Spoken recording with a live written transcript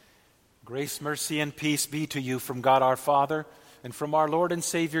Grace, mercy, and peace be to you from God our Father and from our Lord and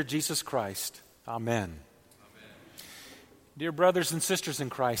Savior Jesus Christ. Amen. Amen. Dear brothers and sisters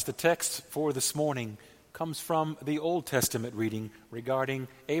in Christ, the text for this morning comes from the Old Testament reading regarding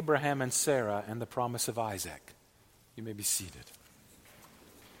Abraham and Sarah and the promise of Isaac. You may be seated.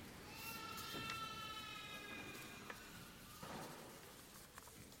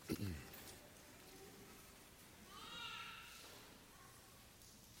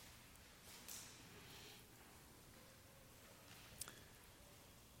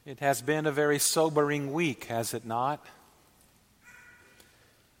 It has been a very sobering week, has it not?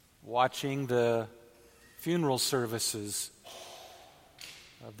 Watching the funeral services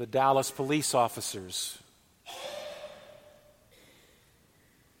of the Dallas police officers,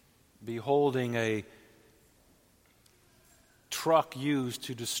 beholding a truck used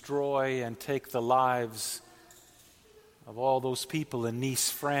to destroy and take the lives of all those people in Nice,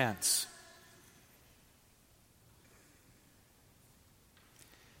 France.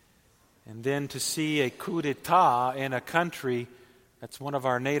 And then to see a coup d'etat in a country that's one of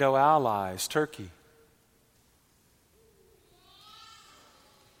our NATO allies, Turkey.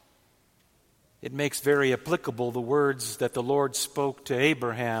 It makes very applicable the words that the Lord spoke to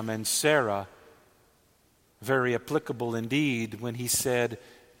Abraham and Sarah, very applicable indeed when he said,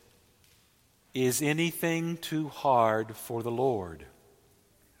 "Is anything too hard for the Lord?"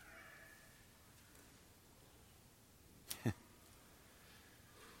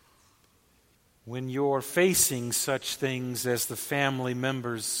 When you're facing such things as the family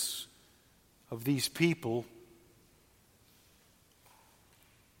members of these people,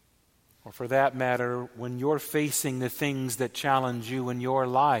 or for that matter, when you're facing the things that challenge you in your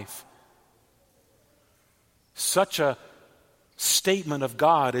life, such a statement of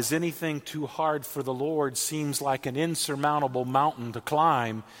God, "Is anything too hard for the Lord?" seems like an insurmountable mountain to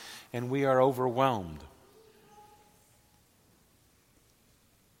climb, and we are overwhelmed.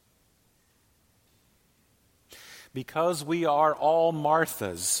 Because we are all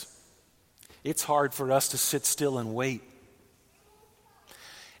Marthas, it's hard for us to sit still and wait.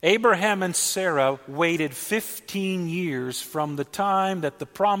 Abraham and Sarah waited 15 years from the time that the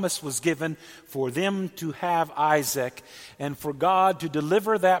promise was given for them to have Isaac and for God to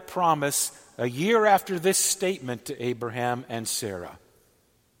deliver that promise a year after this statement to Abraham and Sarah.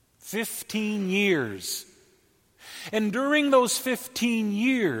 15 years. And during those 15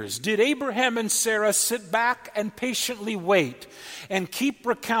 years, did Abraham and Sarah sit back and patiently wait and keep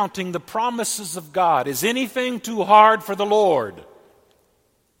recounting the promises of God? Is anything too hard for the Lord?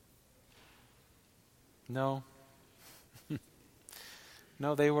 No.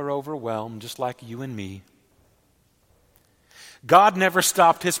 No, they were overwhelmed, just like you and me. God never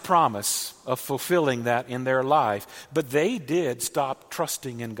stopped His promise of fulfilling that in their life, but they did stop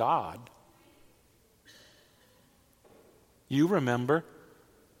trusting in God. You remember,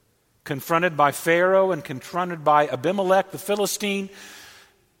 confronted by Pharaoh and confronted by Abimelech the Philistine,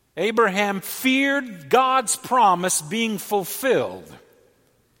 Abraham feared God's promise being fulfilled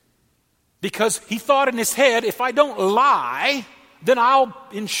because he thought in his head, if I don't lie, then I'll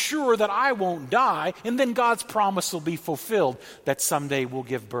ensure that I won't die, and then God's promise will be fulfilled that someday we'll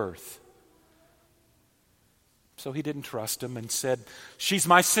give birth. So he didn't trust him and said, "She's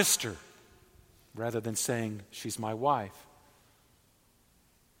my sister," rather than saying, "She's my wife."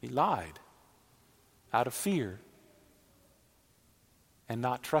 He lied out of fear and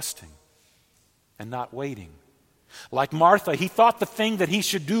not trusting and not waiting. Like Martha, he thought the thing that he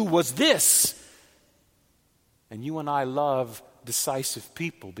should do was this. And you and I love decisive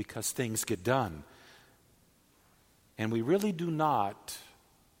people because things get done. And we really do not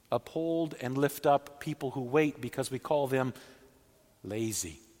uphold and lift up people who wait because we call them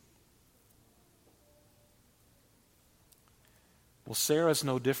lazy. Well, Sarah's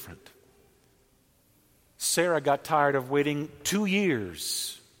no different. Sarah got tired of waiting 2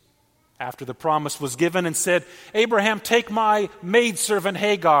 years after the promise was given and said, "Abraham, take my maidservant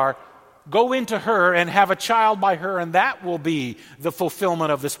Hagar, go into her and have a child by her, and that will be the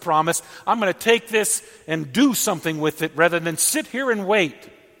fulfillment of this promise. I'm going to take this and do something with it rather than sit here and wait."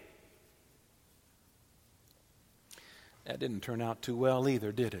 That didn't turn out too well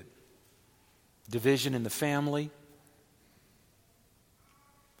either, did it? Division in the family.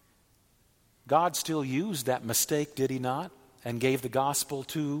 God still used that mistake, did He not? And gave the gospel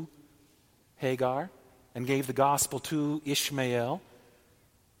to Hagar and gave the gospel to Ishmael.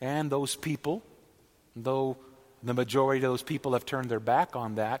 And those people, though the majority of those people have turned their back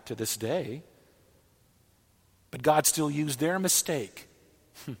on that to this day, but God still used their mistake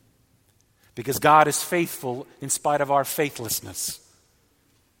because God is faithful in spite of our faithlessness.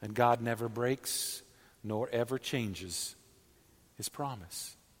 And God never breaks nor ever changes His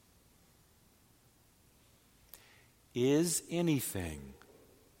promise. Is anything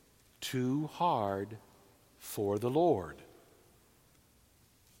too hard for the Lord?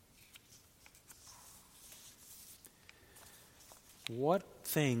 What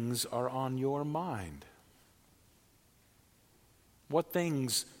things are on your mind? What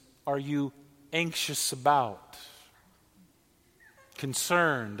things are you anxious about,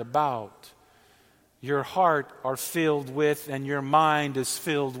 concerned about, your heart are filled with and your mind is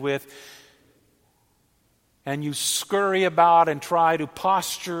filled with, and you scurry about and try to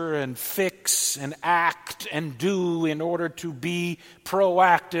posture and fix and act and do in order to be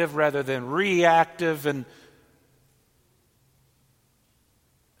proactive rather than reactive? And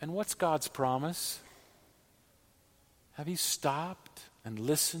what's God's promise? Have you stopped and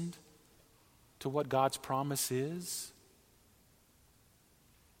listened to what God's promise is?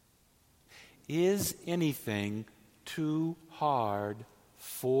 Is anything too hard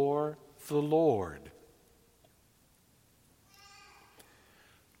for the Lord?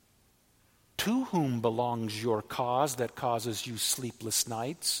 To whom belongs your cause that causes you sleepless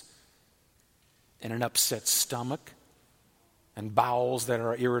nights and an upset stomach and bowels that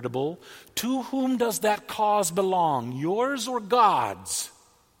are irritable? To whom does that cause belong, yours or God's?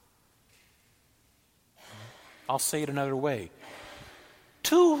 I'll say it another way.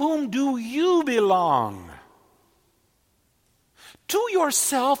 To whom do you belong? To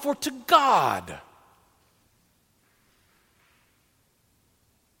yourself or to God?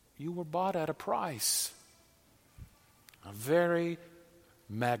 You were bought at a price. A very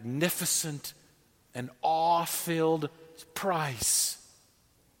magnificent and awe-filled price.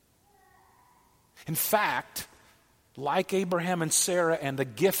 In fact, like Abraham and Sarah and the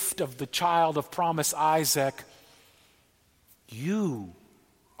gift of the child of promise, Isaac, you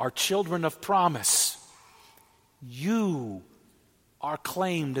are children of promise. You are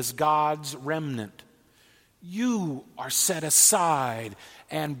claimed as God's remnant. You are set aside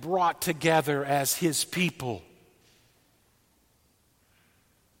and brought together as His people.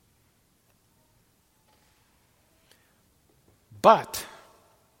 But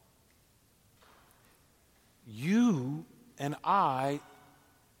you and I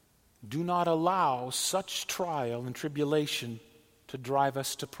do not allow such trial and tribulation to drive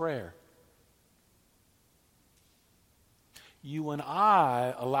us to prayer. You and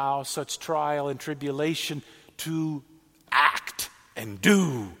I allow such trial and tribulation to act and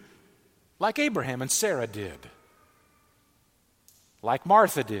do, like Abraham and Sarah did, like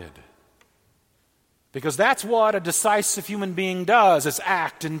Martha did. Because that's what a decisive human being does, is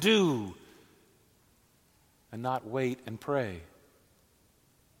act and do, and not wait and pray.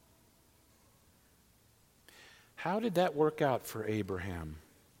 How did that work out for Abraham?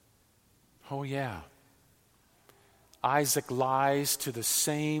 Oh yeah. Isaac lies to the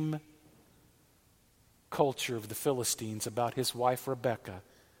same culture of the Philistines about his wife Rebekah,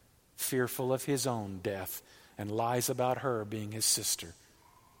 fearful of his own death, and lies about her being his sister.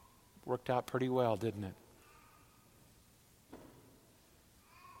 Worked out pretty well, didn't it?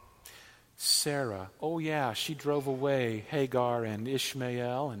 Sarah, oh yeah, she drove away Hagar and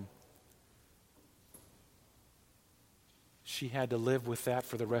Ishmael, and she had to live with that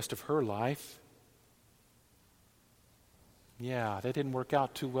for the rest of her life. Yeah, that didn't work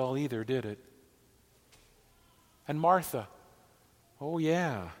out too well either, did it? And Martha, oh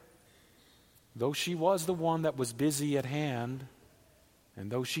yeah, though she was the one that was busy at hand, and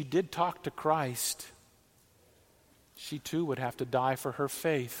though she did talk to Christ, she too would have to die for her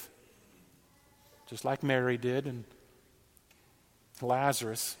faith, just like Mary did. And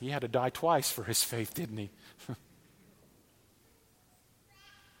Lazarus, he had to die twice for his faith, didn't he?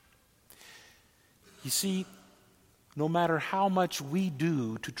 You see, no matter how much we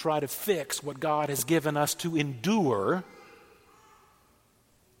do to try to fix what God has given us to endure,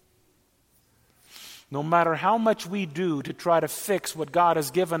 no matter how much we do to try to fix what God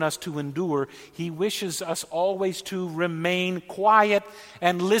has given us to endure, He wishes us always to remain quiet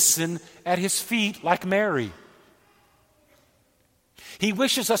and listen at His feet like Mary. He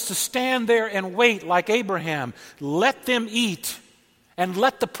wishes us to stand there and wait like Abraham. Let them eat and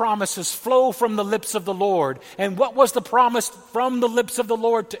let the promises flow from the lips of the Lord. And what was the promise from the lips of the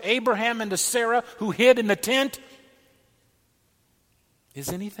Lord to Abraham and to Sarah who hid in the tent? Is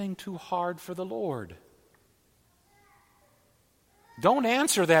anything too hard for the Lord? Don't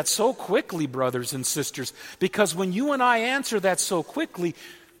answer that so quickly, brothers and sisters, because when you and I answer that so quickly,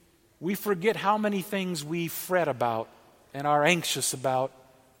 we forget how many things we fret about and are anxious about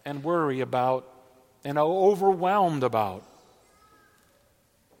and worry about and are overwhelmed about.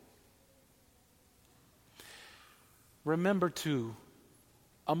 remember too,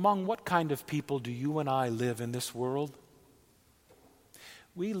 among what kind of people do you and I live in this world?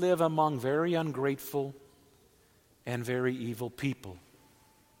 We live among very ungrateful and very evil people.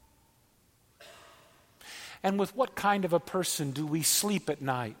 And with what kind of a person do we sleep at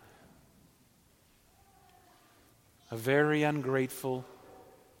night? A very ungrateful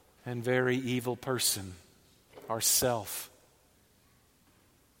and very evil person, ourself.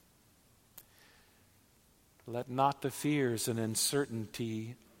 Let not the fears and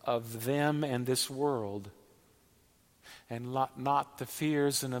uncertainty of them and this world, and let not the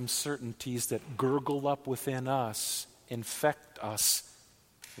fears and uncertainties that gurgle up within us infect us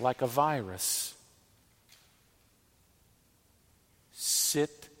like a virus.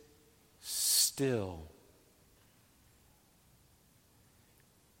 Sit still.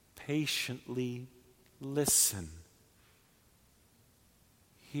 Patiently listen.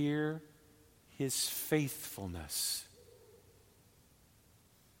 Hear His faithfulness.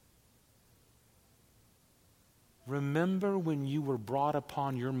 Remember when you were brought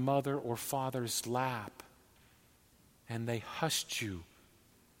upon your mother or father's lap and they hushed you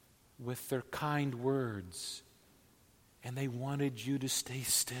with their kind words and they wanted you to stay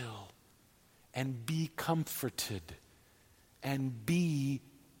still and be comforted and be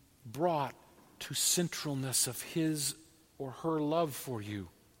brought to centralness of his or her love for you.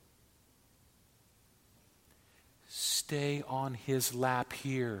 Stay on his lap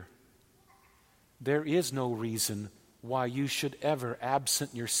here. There is no reason why you should ever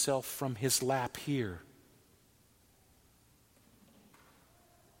absent yourself from his lap here.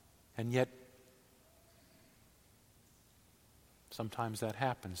 And yet, sometimes that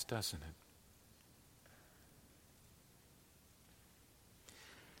happens, doesn't it?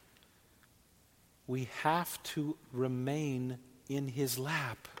 We have to remain in his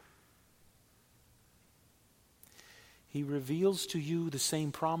lap. He reveals to you the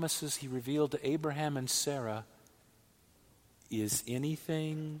same promises he revealed to Abraham and Sarah. Is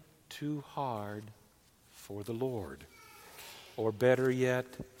anything too hard for the Lord? Or better yet,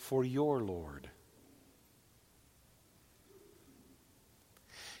 for your Lord?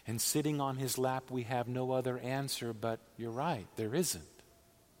 And sitting on his lap, we have no other answer, but you're right, there isn't.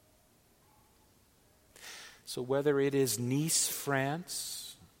 So whether it is Nice,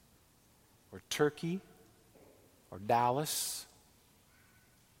 France, or Turkey, or Dallas,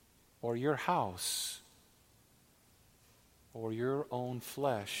 or your house, or your own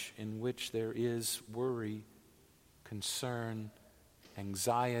flesh in which there is worry, concern,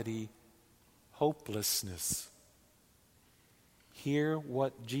 anxiety, hopelessness, hear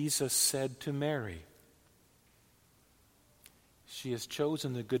what Jesus said to Mary. She has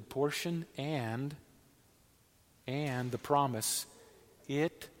chosen the good portion and the promise,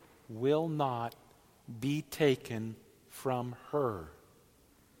 it will not be taken from her.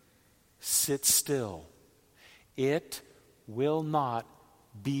 Sit still. It will not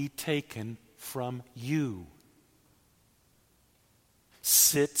be taken from you.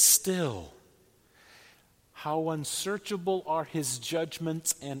 Sit still. How unsearchable are his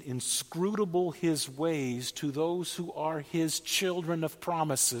judgments and inscrutable his ways to those who are his children of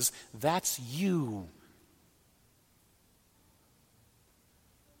promises. That's you.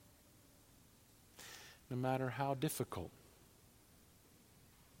 No matter how difficult.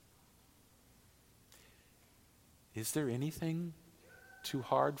 Is there anything too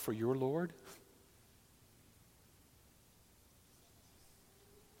hard for your Lord?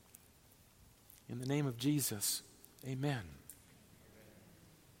 In the name of Jesus, amen.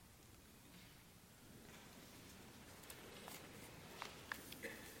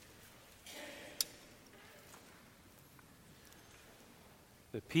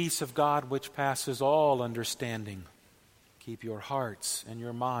 The peace of God which passes all understanding, keep your hearts and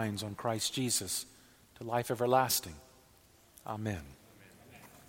your minds on Christ Jesus to life everlasting. Amen.